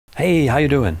Hey, how you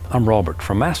doing? I'm Robert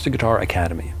from Master Guitar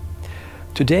Academy.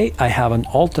 Today I have an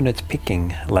alternate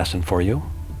picking lesson for you.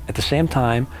 At the same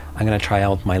time, I'm going to try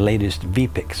out my latest V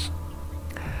picks.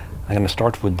 I'm going to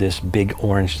start with this big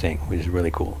orange thing, which is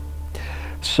really cool.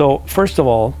 So first of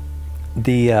all,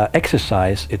 the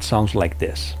exercise, it sounds like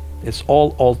this. It's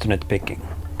all alternate picking.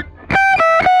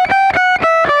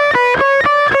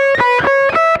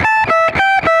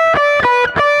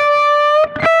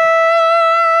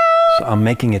 So I'm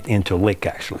making it into a lick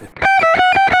actually.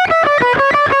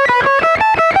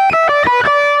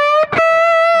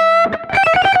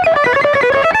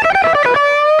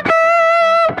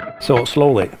 So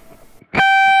slowly.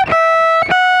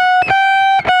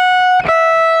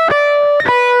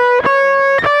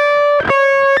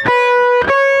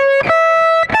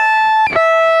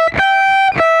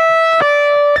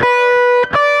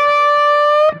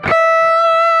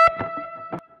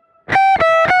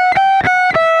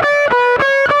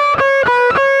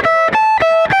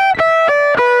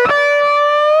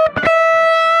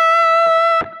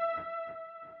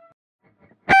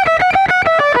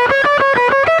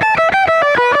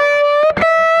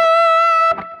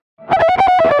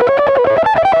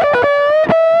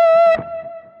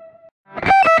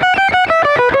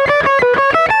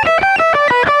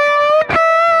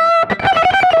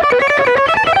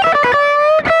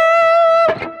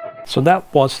 So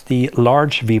that was the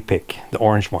large V pick, the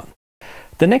orange one.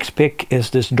 The next pick is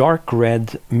this dark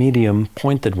red medium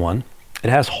pointed one. It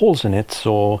has holes in it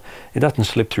so it doesn't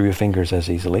slip through your fingers as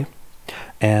easily.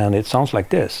 And it sounds like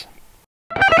this.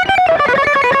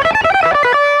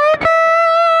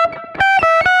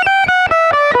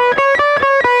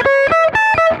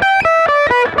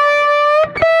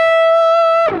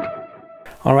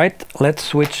 All right, let's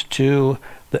switch to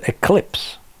the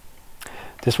Eclipse.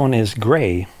 This one is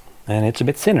gray. And it's a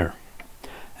bit thinner,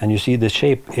 and you see the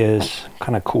shape is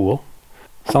kind of cool.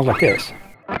 Sounds like this.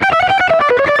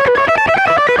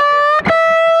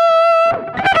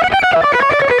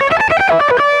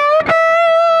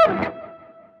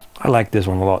 I like this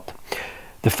one a lot.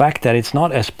 The fact that it's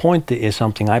not as pointy is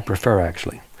something I prefer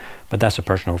actually, but that's a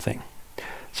personal thing.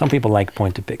 Some people like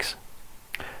pointy picks.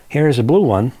 Here is a blue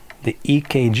one, the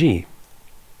EKG,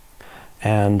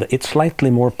 and it's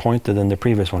slightly more pointed than the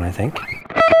previous one, I think.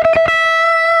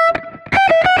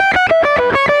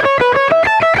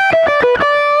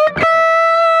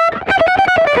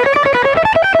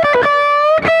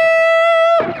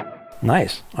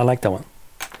 Nice, I like that one.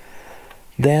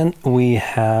 Then we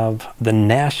have the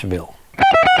Nashville.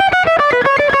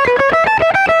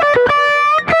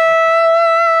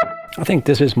 I think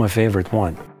this is my favorite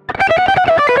one.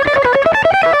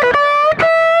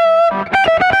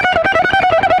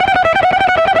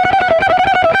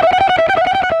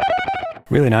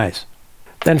 Really nice.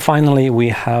 Then finally we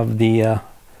have the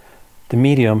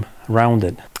medium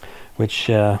rounded, which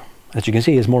as you can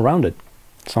see is more rounded.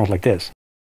 It sounds like this.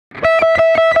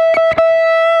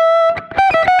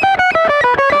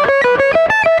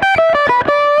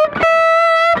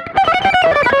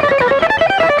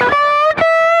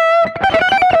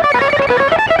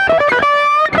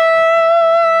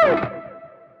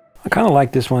 I kind of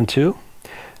like this one too,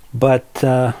 but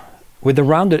with the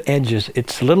rounded edges,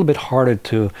 it's a little bit harder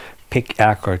to pick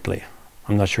accurately.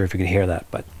 I'm not sure if you can hear that,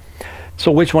 but...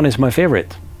 So which one is my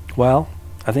favorite? Well,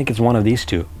 I think it's one of these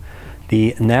two.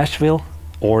 The Nashville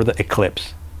or the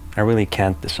Eclipse. I really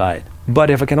can't decide. But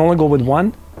if I can only go with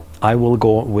one, I will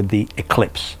go with the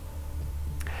Eclipse.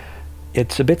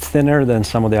 It's a bit thinner than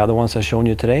some of the other ones I've shown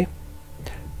you today.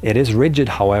 It is rigid,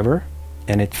 however,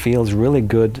 and it feels really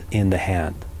good in the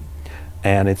hand.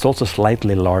 And it's also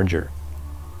slightly larger,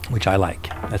 which I like.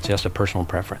 That's just a personal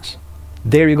preference.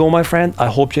 There you go, my friend. I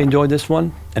hope you enjoyed this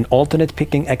one. An alternate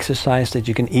picking exercise that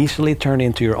you can easily turn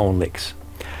into your own licks.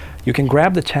 You can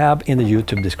grab the tab in the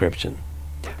YouTube description.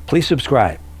 Please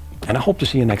subscribe, and I hope to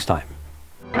see you next time.